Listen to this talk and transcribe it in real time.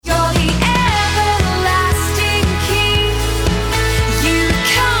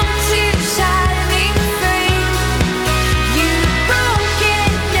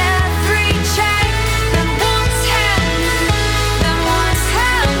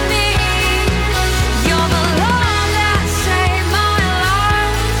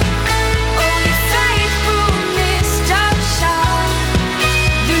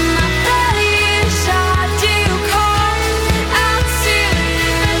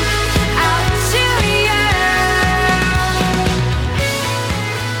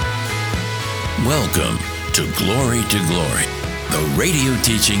Welcome to Glory, the radio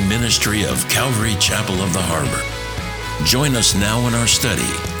teaching ministry of Calvary Chapel of the Harbor. Join us now in our study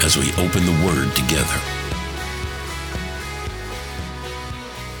as we open the Word together.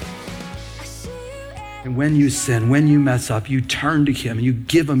 And when you sin, when you mess up, you turn to Him and you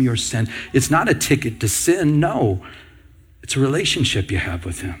give Him your sin. It's not a ticket to sin, no. It's a relationship you have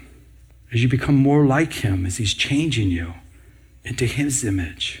with Him. As you become more like Him, as He's changing you into His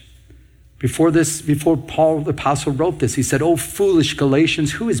image. Before Paul the apostle wrote this, he said, "Oh, foolish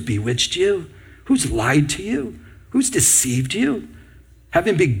Galatians, who has bewitched you? Who's lied to you? Who's deceived you?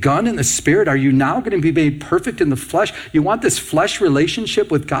 Having begun in the Spirit, are you now going to be made perfect in the flesh?" You want this flesh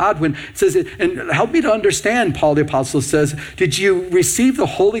relationship with God? When it says, and help me to understand, Paul the apostle says, did you receive the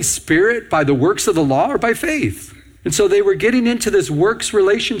Holy Spirit by the works of the law or by faith? And so they were getting into this works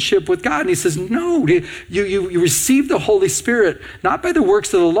relationship with God. And he says, no, you receive the Holy Spirit, not by the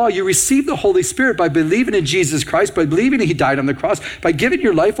works of the law. You receive the Holy Spirit by believing in Jesus Christ, by believing He died on the cross, by giving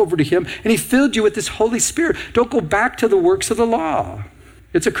your life over to Him. And He filled you with this Holy Spirit. Don't go back to the works of the law.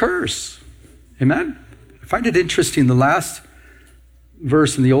 It's a curse. Amen? I find it interesting. The last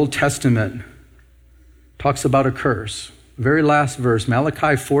verse in the Old Testament talks about a curse. The very last verse,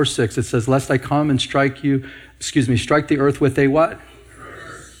 Malachi 4:6, it says, "Lest I come and strike the earth with a what?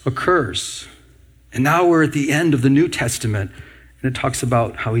 Curse. A curse." And now we're at the end of the New Testament, and it talks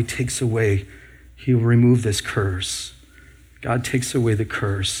about how He will remove this curse. God takes away the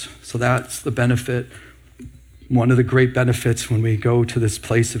curse. So that's the benefit, one of the great benefits when we go to this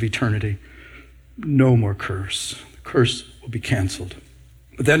place of eternity. No more curse. The curse will be canceled.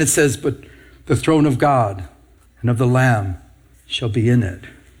 But then it says, "But the throne of God and of the Lamb shall be in it."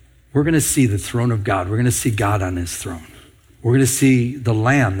 We're going to see the throne of God. We're going to see God on His throne. We're going to see the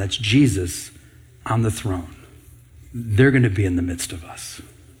Lamb, that's Jesus, on the throne. They're going to be in the midst of us.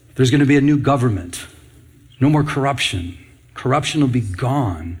 There's going to be a new government. No more corruption. Corruption will be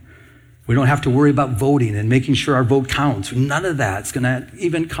gone. We don't have to worry about voting and making sure our vote counts. None of that's going to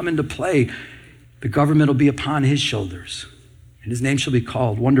even come into play. The government will be upon His shoulders. And His name shall be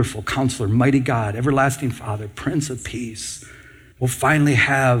called Wonderful Counselor, Mighty God, Everlasting Father, Prince of Peace. We'll finally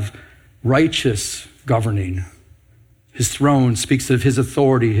have righteous governing. His throne speaks of His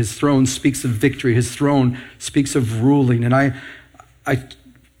authority. His throne speaks of victory. His throne speaks of ruling. And I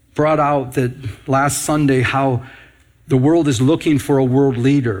brought out that last Sunday how the world is looking for a world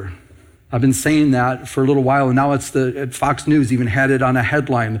leader. I've been saying that for a little while, and now at Fox News even had it on a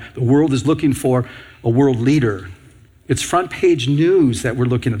headline. The world is looking for a world leader. It's front page news that we're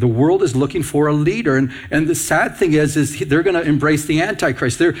looking at. The world is looking for a leader. And the sad thing is they're going to embrace the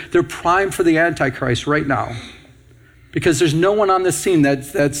Antichrist. They're primed for the Antichrist right now. Because there's no one on the scene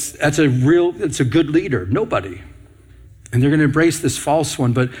that's a good leader. Nobody. And they're going to embrace this false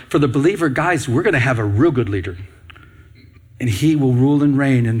one. But for the believer, guys, we're going to have a real good leader. And He will rule and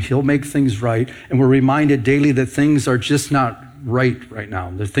reign, and He'll make things right. And we're reminded daily that things are just not right now.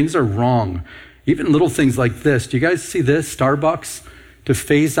 That things are wrong. Even little things like this. Do you guys see this? Starbucks, to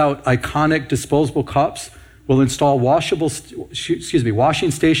phase out iconic disposable cups, will install washing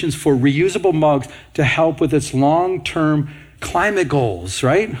stations for reusable mugs to help with its long-term climate goals,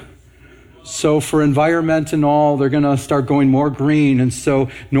 right? So for environment and all, they're going to start going more green. And so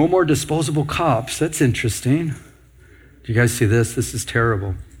no more disposable cups. That's interesting. Do you guys see this? This is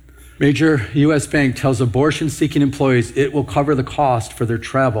terrible. Major U.S. bank tells abortion-seeking employees it will cover the cost for their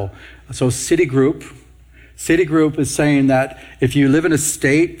travel. So Citigroup is saying that if you live in a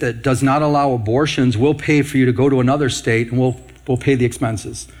state that does not allow abortions, we'll pay for you to go to another state, and we'll pay the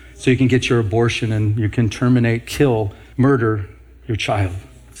expenses so you can get your abortion and you can terminate, kill, murder your child.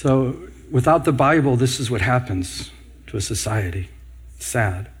 So without the Bible, this is what happens to a society. It's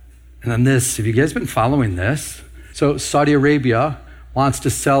sad. And then this, have you guys been following this? So Saudi Arabia wants to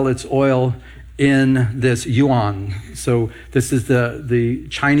sell its oil in this yuan. So this is the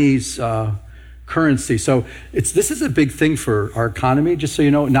Chinese currency. So this is a big thing for our economy, just so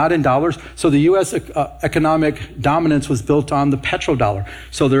you know, not in dollars. So the U.S. economic dominance was built on the petrodollar.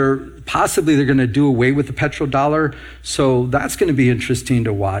 So they're going to do away with the petrodollar. So that's going to be interesting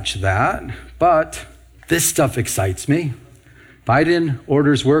to watch that. But this stuff excites me. Biden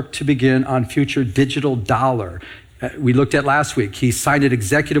orders work to begin on future digital dollar. We looked at last week. He signed an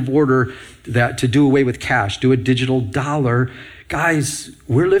executive order to do away with cash, do a digital dollar. Guys,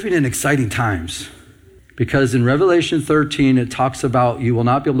 we're living in exciting times because in Revelation 13, it talks about you will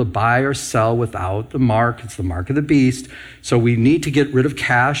not be able to buy or sell without the mark. It's the mark of the beast. So we need to get rid of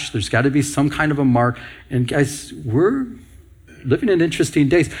cash. There's got to be some kind of a mark. And guys, we're living in interesting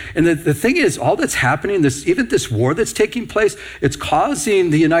days. And the thing is, all that's happening, even this war that's taking place, it's causing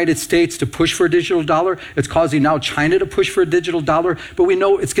the United States to push for a digital dollar. It's causing now China to push for a digital dollar. But we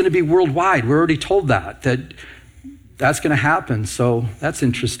know it's going to be worldwide. We're already told that's going to happen. So that's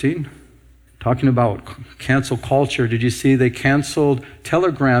interesting. Talking about cancel culture, did you see they canceled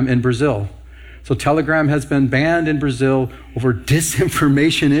Telegram in Brazil? So Telegram has been banned in Brazil over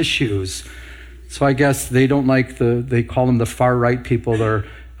disinformation issues. So I guess they don't like they call them the far right people. They're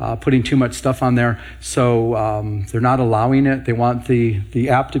putting too much stuff on there. So they're not allowing it. They want the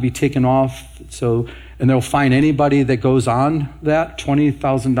app to be taken off. And they'll fine anybody that goes on that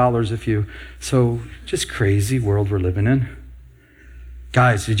 $20,000 so just crazy world we're living in.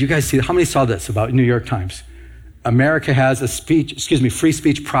 Guys, did you guys see, how many saw this about New York Times? America has a free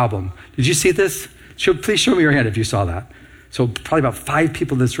speech problem. Did you see this? Please show me your hand if you saw that. So probably about 5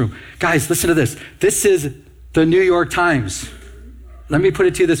 people in this room. Guys, listen to this. This is the New York Times. Let me put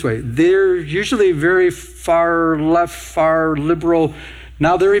it to you this way. They're usually very far left, far liberal.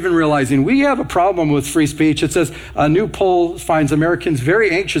 Now they're even realizing we have a problem with free speech. It says a new poll finds Americans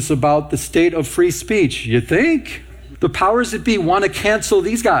very anxious about the state of free speech. You think? The powers that be want to cancel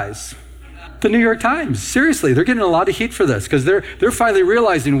these guys. The New York Times, seriously, they're getting a lot of heat for this because they're finally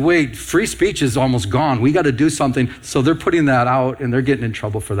realizing, wait, free speech is almost gone. We got to do something. So they're putting that out and they're getting in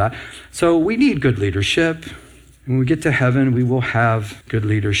trouble for that. So we need good leadership. When we get to heaven, we will have good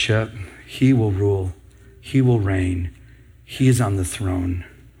leadership. He will rule. He will reign. He is on the throne.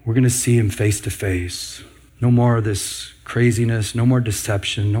 We're going to see him face to face. No more of this craziness, no more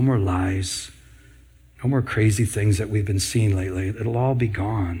deception, no more lies, no more crazy things that we've been seeing lately. It'll all be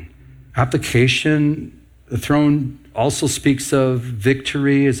gone. Application, the throne also speaks of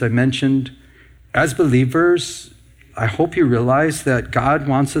victory, as I mentioned. As believers, I hope you realize that God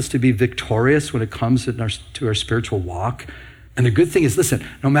wants us to be victorious when it comes to our spiritual walk. And the good thing is, listen,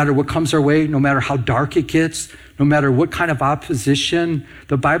 no matter what comes our way, no matter how dark it gets, no matter what kind of opposition,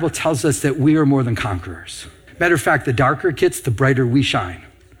 the Bible tells us that we are more than conquerors. Matter of fact, the darker it gets, the brighter we shine.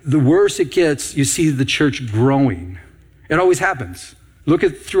 The worse it gets, you see the church growing. It always happens. Look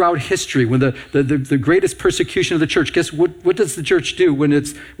at throughout history when the greatest persecution of the church. Guess what does the church do when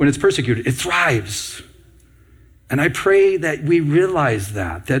it's persecuted? It thrives. And I pray that we realize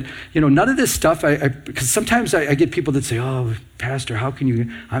that none of this stuff. Because sometimes I get people that say, "Oh, Pastor, how can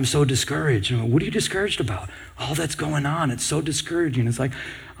you? I'm so discouraged." What are you discouraged about? All that's going on. It's so discouraging. It's like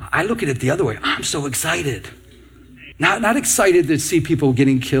I look at it the other way. I'm so excited. Not excited to see people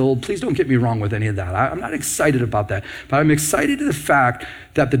getting killed. Please don't get me wrong with any of that. I'm not excited about that. But I'm excited to the fact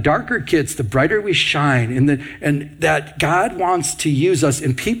that the darker it gets, the brighter we shine, and that God wants to use us.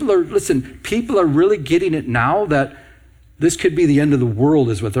 And people are really getting it now that this could be the end of the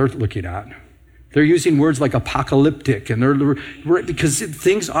world is what they're looking at. They're using words like apocalyptic, and because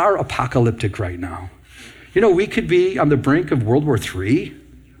things are apocalyptic right now. We could be on the brink of World War III,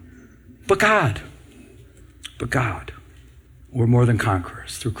 but God, we're more than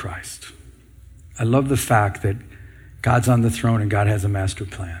conquerors through Christ. I love the fact that God's on the throne and God has a master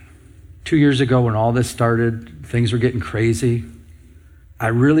plan. 2 years ago when all this started, things were getting crazy. I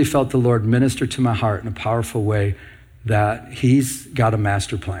really felt the Lord minister to my heart in a powerful way that he's got a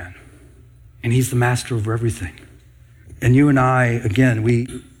master plan. And he's the master over everything. And you and I, again,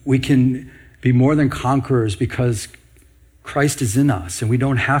 we can be more than conquerors because Christ is in us and we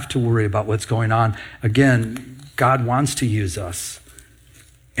don't have to worry about what's going on. Again, God wants to use us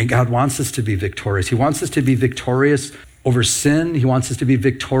and God wants us to be victorious. He wants us to be victorious over sin. He wants us to be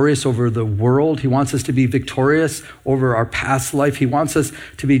victorious over the world. He wants us to be victorious over our past life. He wants us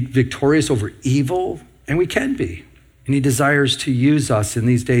to be victorious over evil, and we can be. And he desires to use us in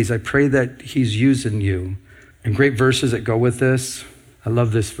these days. I pray that he's using you. And great verses that go with this. I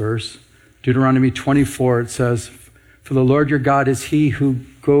love this verse. Deuteronomy 24, it says, "For the Lord your God is he who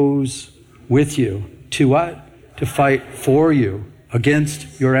goes with you." To what? To fight for you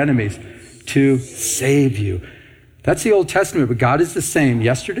against your enemies, to save you. That's the Old Testament, but God is the same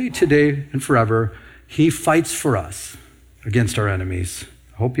yesterday, today, and forever. He fights for us against our enemies.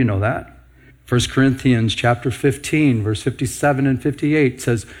 I hope you know that. 1 Corinthians chapter 15, verse 57 and 58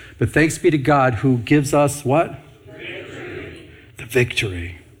 says, "But thanks be to God who gives us" what? Victory. The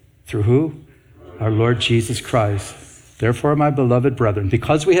victory. Through who? Our Lord Jesus Christ. Therefore, my beloved brethren,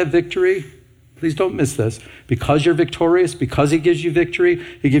 because we have victory, please don't miss this. Because you're victorious, because he gives you victory,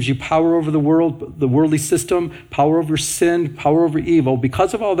 he gives you power over the world, the worldly system, power over sin, power over evil.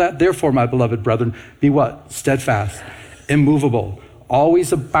 Because of all that, therefore, my beloved brethren, be what? Steadfast, immovable,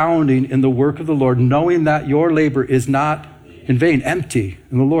 always abounding in the work of the Lord, knowing that your labor is not in vain, empty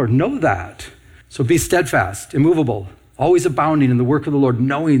in the Lord. Know that. So be steadfast, immovable, always abounding in the work of the Lord,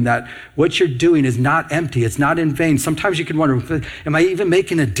 knowing that what you're doing is not empty, it's not in vain. Sometimes you can wonder, am I even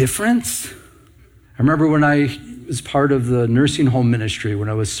making a difference? I remember when I was part of the nursing home ministry, when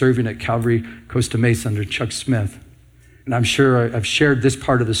I was serving at Calvary Costa Mesa under Chuck Smith. And I'm sure I've shared this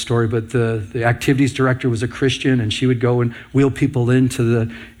part of the story, but the activities director was a Christian, and she would go and wheel people into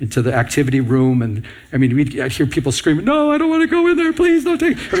the activity room. And I mean, I'd hear people screaming, "No, I don't want to go in there, please don't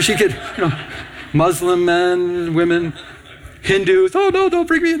take." Or she could, Muslim men, women, Hindus, "Oh no, don't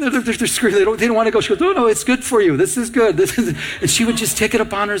bring me in there." They're screaming. They don't want to go. She goes, "No, it's good for you. This is good. And she would just take it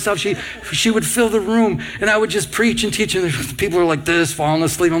upon herself. She would fill the room, and I would just preach and teach, and people were like this, falling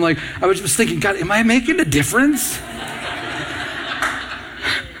asleep. I was just thinking, God, am I making a difference?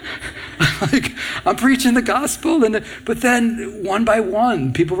 I'm preaching the gospel, but then one by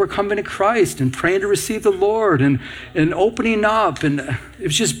one, people were coming to Christ and praying to receive the Lord and opening up, and it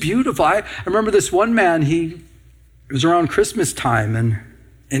was just beautiful. I remember this one man, it was around Christmas time,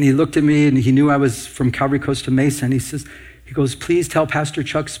 and he looked at me, and he knew I was from Calvary Costa Mesa, and he goes, "Please tell Pastor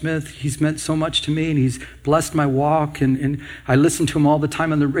Chuck Smith, he's meant so much to me, and he's blessed my walk, and I listen to him all the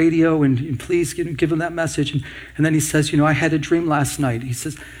time on the radio, and please give him that message." And then he says, "I had a dream last night."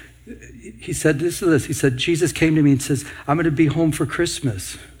 He said, this is this. He said, "Jesus came to me and says, I'm going to be home for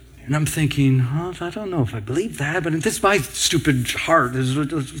Christmas." And I'm thinking, I don't know if I believe that, but this is my stupid heart is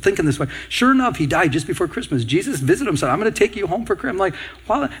thinking this way. Sure enough, he died just before Christmas. Jesus visited him and said, "I'm going to take you home for Christmas."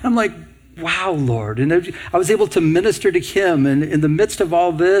 I'm like, wow, Lord. And I was able to minister to him, and in the midst of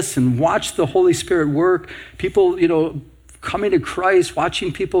all this, and watch the Holy Spirit work, people, coming to Christ,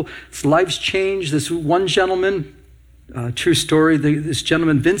 watching people's lives change. This one gentleman, true story, this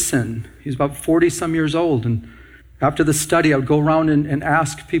gentleman, Vincent, he's about 40 some years old. And after the study, I would go around and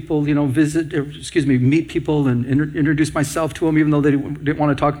ask people, meet people and introduce myself to them, even though they didn't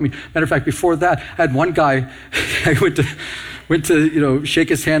want to talk to me. Matter of fact, before that, I had one guy, I went to shake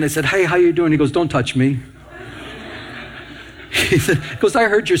his hand. I said, "Hey, how you doing?" He goes, "Don't touch me." He goes, "I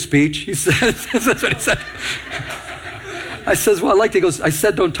heard your speech." He said, that's what he said. I says, "Well, I liked it." He goes, "I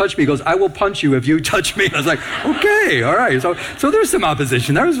said don't touch me." He goes, "I will punch you if you touch me." I was like, okay, all right. So there's some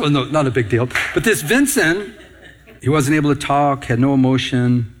opposition. There was not a big deal. But this Vincent, he wasn't able to talk, had no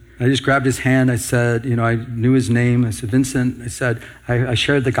emotion. I just grabbed his hand. I said, I knew his name. I said, "Vincent," I said, I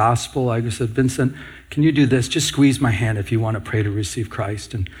shared the gospel. I said, "Vincent, can you do this? Just squeeze my hand if you want to pray to receive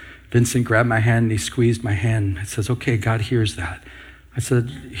Christ." And Vincent grabbed my hand and he squeezed my hand. I says, "Okay, God hears that." I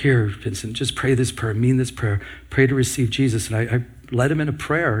said, "Here, Vincent, just pray this prayer, mean this prayer, pray to receive Jesus." And I led him in a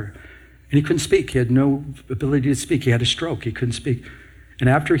prayer, and he couldn't speak. He had no ability to speak. He had a stroke. He couldn't speak. And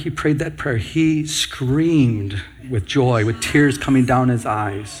after he prayed that prayer, he screamed with joy, with tears coming down his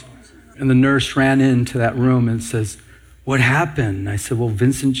eyes. And the nurse ran into that room and says, "What happened?" I said, "Well,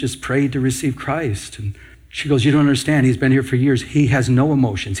 Vincent just prayed to receive Christ." And she goes, "You don't understand. He's been here for years. He has no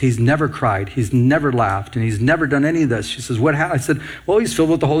emotions. He's never cried. He's never laughed. And he's never done any of this." She says, "What happened?" I said, "Well, he's filled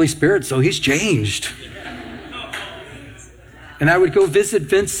with the Holy Spirit, so he's changed." And I would go visit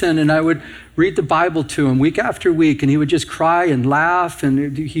Vincent, and I would read the Bible to him week after week, and he would just cry and laugh,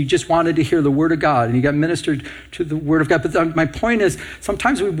 and he just wanted to hear the Word of God, and he got ministered to the Word of God. But my point is,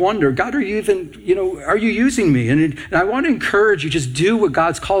 sometimes we wonder, God, are you even, are you using me? And I want to encourage you, just do what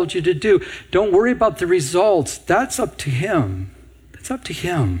God's called you to do. Don't worry about the results. That's up to him. That's up to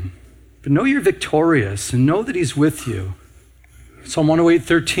him. But know you're victorious, and know that he's with you. Psalm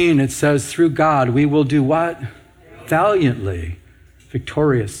 108:13, it says, "Through God we will do what? Valiantly,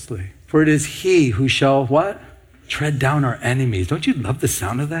 victoriously. For it is he who shall," what? "Tread down our enemies." Don't you love the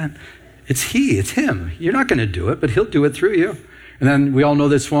sound of that? It's him. You're not going to do it, but he'll do it through you. And then we all know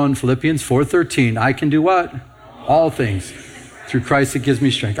this one, Philippians 4:13. I can do what? All things. Through Christ that gives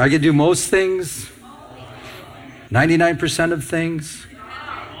me strength. I can do most things, 99% of things.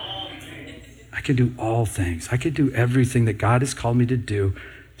 I can do all things. I can do everything that God has called me to do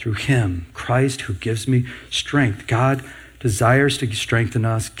through him, Christ, who gives me strength. God desires to strengthen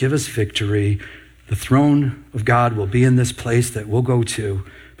us, give us victory. The throne of God will be in this place that we'll go to,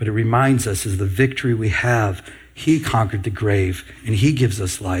 but it reminds us of the victory we have. He conquered the grave, and he gives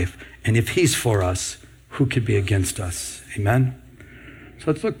us life. And if he's for us, who could be against us? Amen? So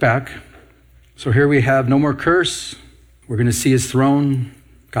let's look back. So here we have no more curse. We're going to see his throne,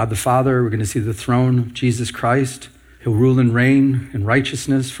 God the Father. We're going to see the throne of Jesus Christ. He'll rule and reign in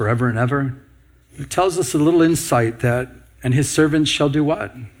righteousness forever and ever. It tells us a little insight that, and his servants shall do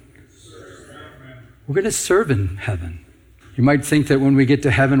what? We're going to serve in heaven. You might think that when we get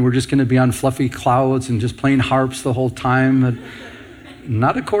to heaven, we're just going to be on fluffy clouds and just playing harps the whole time. But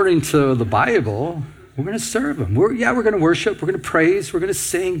not according to the Bible. We're going to serve him. We're going to worship. We're going to praise. We're going to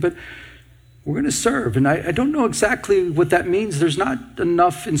sing. But We're going to serve. And I don't know exactly what that means. There's not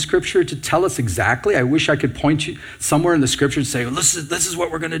enough in Scripture to tell us exactly. I wish I could point you somewhere in the Scripture and say, well, this is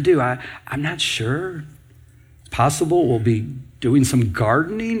what we're going to do. I'm not sure. It's possible we'll be doing some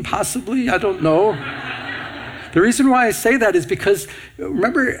gardening, possibly. I don't know. The reason why I say that is because,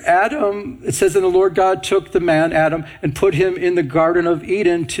 remember Adam, it says, and the Lord God took the man, Adam, and put him in the Garden of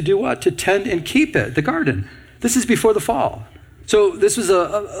Eden to do what? To tend and keep it, the garden. This is before the fall. So this was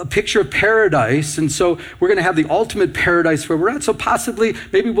a picture of paradise, and so we're going to have the ultimate paradise where we're at. So possibly,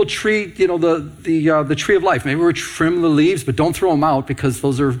 maybe we'll treat, the tree of life. Maybe we'll trim the leaves, but don't throw them out because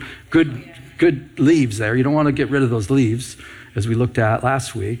those are good leaves there. You don't want to get rid of those leaves, as we looked at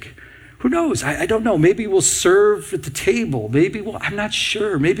last week. Who knows? I don't know. Maybe we'll serve at the table. I'm not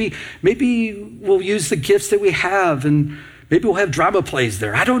sure. Maybe we'll use the gifts that we have, and maybe we'll have drama plays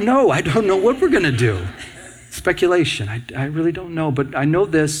there. I don't know. I don't know what we're going to do. Speculation. I really don't know, but I know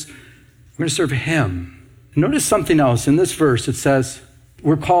this. We're going to serve him. Notice something else. In this verse, it says,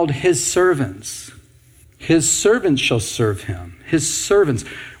 we're called his servants. His servants shall serve him. His servants.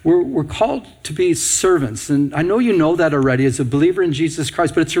 We're called to be servants. And I know you know that already as a believer in Jesus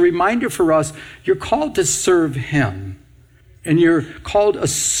Christ, but it's a reminder for us, you're called to serve him. And you're called a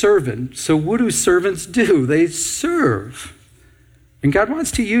servant. So what do servants do? They serve. And God wants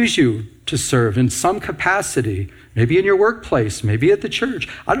to use you to serve in some capacity, maybe in your workplace, maybe at the church.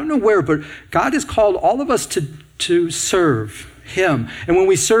 I don't know where, but God has called all of us to serve him. And when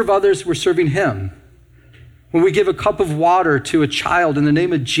we serve others, we're serving him. When we give a cup of water to a child in the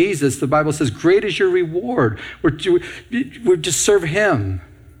name of Jesus, the Bible says, great is your reward. We're to serve him.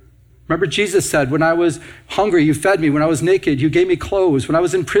 Remember, Jesus said, when I was hungry, you fed me. When I was naked, you gave me clothes. When I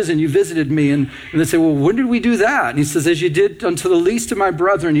was in prison, you visited me. And they say, well, when did we do that? And he says, as you did unto the least of my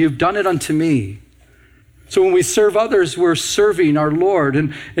brethren, you've done it unto me. So when we serve others, we're serving our Lord.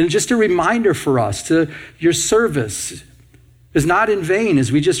 And just a reminder for us, your service is not in vain,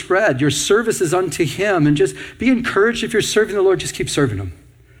 as we just read. Your service is unto him. And just be encouraged if you're serving the Lord, just keep serving him.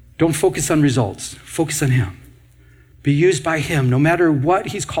 Don't focus on results. Focus on him. Be used by him. No matter what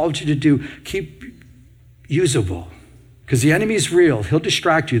he's called you to do, keep usable. Because the enemy's real. He'll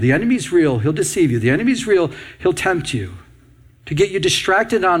distract you. The enemy's real. He'll deceive you. The enemy's real. He'll tempt you to get you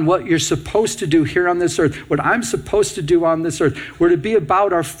distracted on what you're supposed to do here on this earth, what I'm supposed to do on this earth. We're to be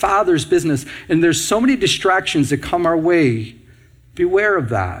about our Father's business. And there's so many distractions that come our way. Beware of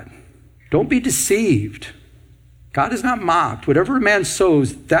that. Don't be deceived. God is not mocked. Whatever a man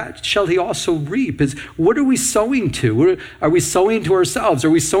sows, that shall he also reap. What are we sowing to? Are we sowing to ourselves? Are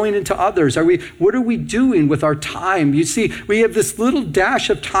we sowing into others? What are we doing with our time? You see, we have this little dash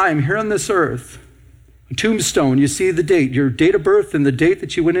of time here on this earth. A tombstone, you see the date, your date of birth and the date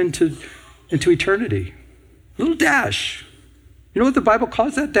that you went into eternity. A little dash. You know what the Bible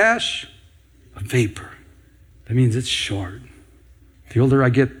calls that dash? A vapor. That means it's short. The older I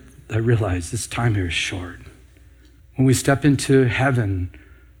get, I realize this time here is short. When we step into heaven,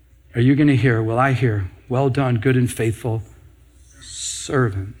 are you going to hear, well, I hear, well done, good and faithful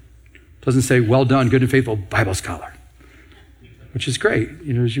servant. It doesn't say, well done, good and faithful Bible scholar, which is great,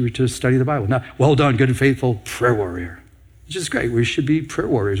 as you were to study the Bible. Now, well done, good and faithful prayer warrior, which is great. We should be prayer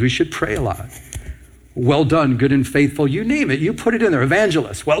warriors. We should pray a lot. Well done, good and faithful, you name it. You put it in there,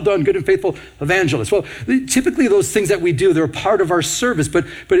 evangelist. Well done, good and faithful evangelist. Well, typically those things that we do, they're a part of our service, but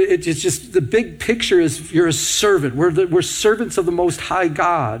it's just the big picture is you're a servant. We're servants of the Most High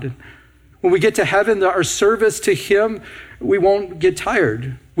God. When we get to heaven, our service to him, we won't get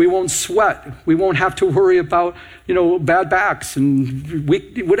tired. We won't sweat. We won't have to worry about, bad backs and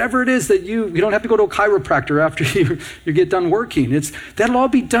whatever it is that you don't have to go to a chiropractor after you get done working. That'll all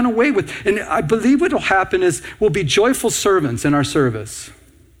be done away with. And I believe what will happen is we'll be joyful servants in our service.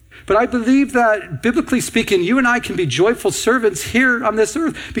 But I believe that, biblically speaking, you and I can be joyful servants here on this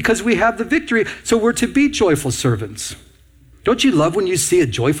earth because we have the victory. So we're to be joyful servants. Don't you love when you see a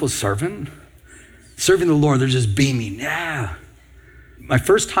joyful servant? Serving the Lord, they're just beaming. Yeah. My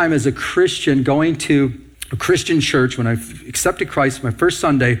first time as a Christian going to a Christian church, when I accepted Christ, my first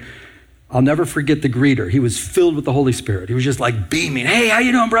Sunday, I'll never forget the greeter. He was filled with the Holy Spirit. He was just like beaming. Hey, how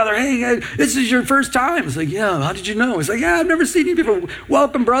you doing, brother? Hey, this is your first time. It's like, yeah, how did you know? It's like, yeah, I've never seen you before.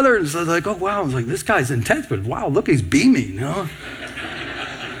 Welcome, brother. And so I was like, oh, wow. I was like, this guy's intense, but wow, look, he's beaming, And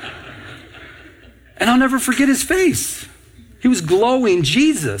I'll never forget his face. He was glowing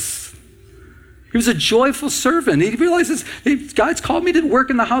Jesus. He was a joyful servant. He realizes, God's called me to work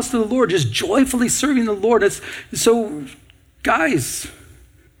in the house of the Lord, just joyfully serving the Lord. So, guys,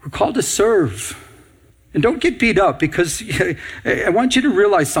 we're called to serve. And don't get beat up, because I want you to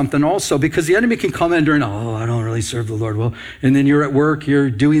realize something also, because the enemy can come in during, I don't really serve the Lord well. And then you're at work, you're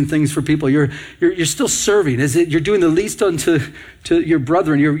doing things for people, you're still serving. You're doing the least unto your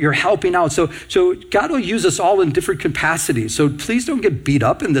brethren, you're helping out. So God will use us all in different capacities. So please don't get beat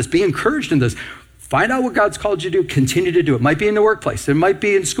up in this. Be encouraged in this. Find out what God's called you to do. Continue to do it. It might be in the workplace. It might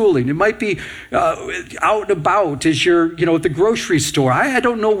be in schooling. It might be out and about as you're, at the grocery store. I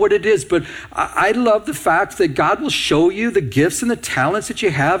don't know what it is, but I love the fact that God will show you the gifts and the talents that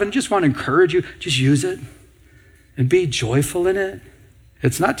you have, and just want to encourage you. Just use it and be joyful in it.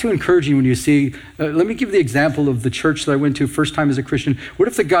 It's not too encouraging when you see, let me give you the example of the church that I went to first time as a Christian. What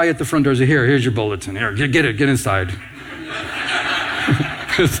if the guy at the front door said, here's your bulletin. Here, get it, get inside.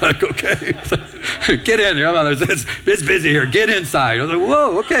 It's like, okay, get in here. It's busy here. Get inside. I was like,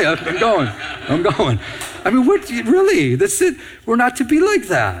 whoa, okay, I'm going. I mean, what, really? That's it. We're not to be like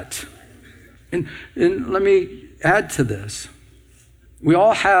that. And let me add to this. We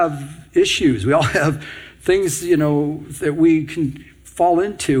all have issues. We all have things, that we can fall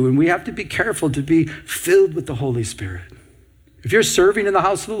into, and we have to be careful to be filled with the Holy Spirit. If you're serving in the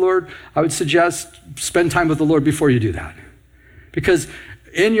house of the Lord, I would suggest spend time with the Lord before you do that. Because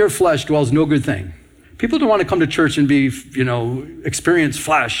in your flesh dwells no good thing. People don't want to come to church and be, experience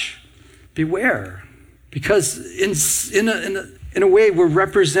flesh. Beware. Because in a way, we're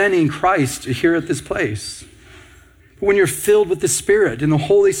representing Christ here at this place. But when you're filled with the Spirit and the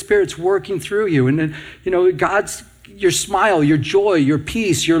Holy Spirit's working through you, and then, God's, your smile, your joy, your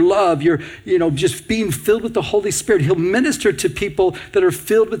peace, your love, your, just being filled with the Holy Spirit. He'll minister to people that are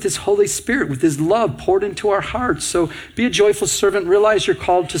filled with His Holy Spirit, with His love poured into our hearts. So be a joyful servant. Realize you're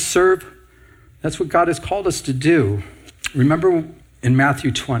called to serve. That's what God has called us to do. Remember in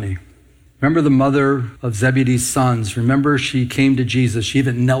Matthew 20, remember the mother of Zebedee's sons. Remember she came to Jesus. She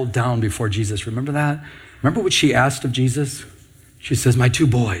even knelt down before Jesus. Remember that? Remember what she asked of Jesus? She says, my 2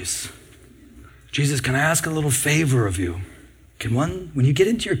 boys. Jesus, can I ask a little favor of you? Can one, when you get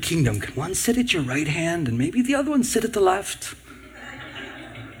into your kingdom, can one sit at your right hand and maybe the other one sit at the left?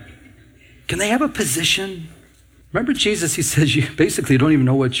 Can they have a position? Remember Jesus, he says, you basically don't even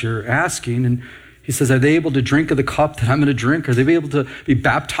know what you're asking. And he says, are they able to drink of the cup that I'm going to drink? Are they able to be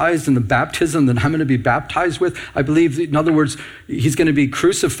baptized in the baptism that I'm going to be baptized with? I believe, in other words, he's going to be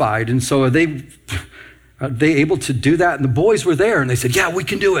crucified. And so are they able to do that? And the boys were there and they said, yeah, we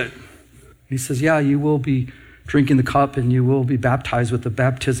can do it. He says, yeah, you will be drinking the cup and you will be baptized with the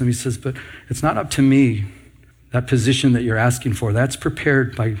baptism. He says, but it's not up to me. That position that you're asking for, that's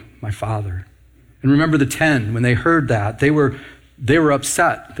prepared by my Father. And remember the 10, when they heard that, they were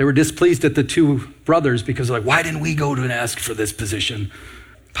upset. They were displeased at the 2 brothers because they're like, why didn't we go to and ask for this position?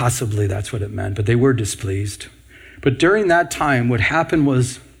 Possibly that's what it meant, but they were displeased. But during that time, what happened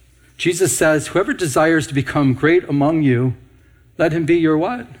was, Jesus says, whoever desires to become great among you, let him be your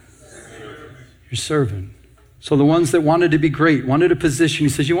what? Your servant. So the ones that wanted to be great, wanted a position, he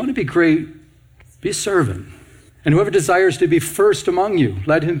says, you want to be great, be a servant. And whoever desires to be first among you,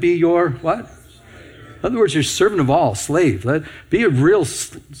 let him be your what? In other words, you're servant of all, slave. Be a real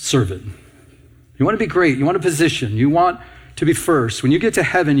servant. You want to be great, you want a position, you want to be first. When you get to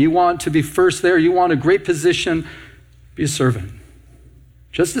heaven, you want to be first there, you want a great position, be a servant.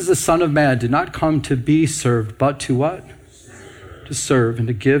 Just as the Son of Man did not come to be served, but to what? To serve and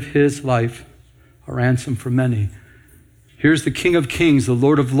to give his life a ransom for many. Here's the King of Kings, the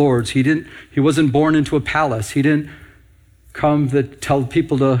Lord of Lords. He wasn't born into a palace. He didn't come to tell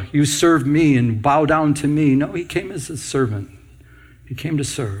people you serve me and bow down to me. No, he came as a servant. He came to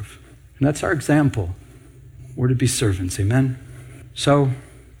serve. And that's our example. We're to be servants, amen? So,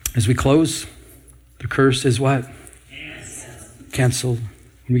 as we close, the curse is what? Canceled.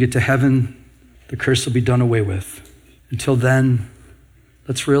 When we get to heaven, the curse will be done away with. Until then,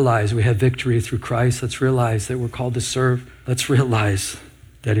 let's realize we have victory through Christ. Let's realize that we're called to serve. Let's realize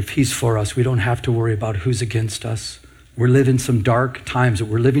that if he's for us, we don't have to worry about who's against us. We're living some dark times, but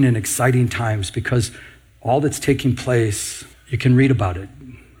we're living in exciting times because all that's taking place, you can read about it.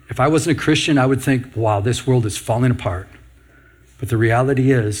 If I wasn't a Christian, I would think, wow, this world is falling apart. But the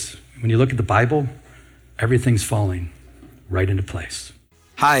reality is, when you look at the Bible, everything's falling right into place.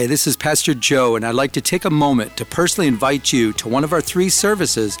 Hi, this is Pastor Joe, and I'd like to take a moment to personally invite you to one of our 3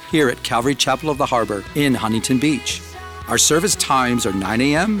 services here at Calvary Chapel of the Harbor in Huntington Beach. Our service times are 9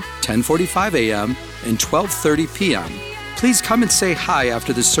 a.m., 10:45 a.m., and 12:30 p.m. Please come and say hi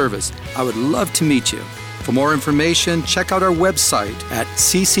after the service. I would love to meet you. For more information, check out our website at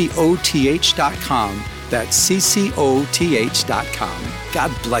ccoth.com. That's ccoth.com.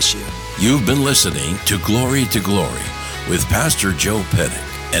 God bless you. You've been listening to Glory, with Pastor Joe Pettit,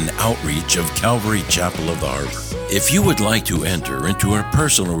 an outreach of Calvary Chapel of the Harbor. If you would like to enter into a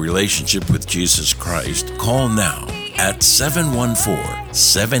personal relationship with Jesus Christ, call now at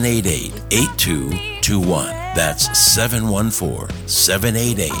 714-788-8221. That's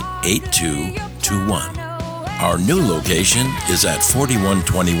 714-788-8221. Our new location is at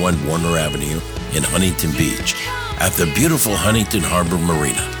 4121 Warner Avenue in Huntington Beach at the beautiful Huntington Harbor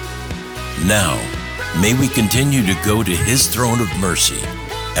Marina. Now, may we continue to go to His throne of mercy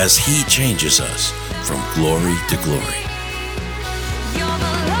as He changes us from glory to glory.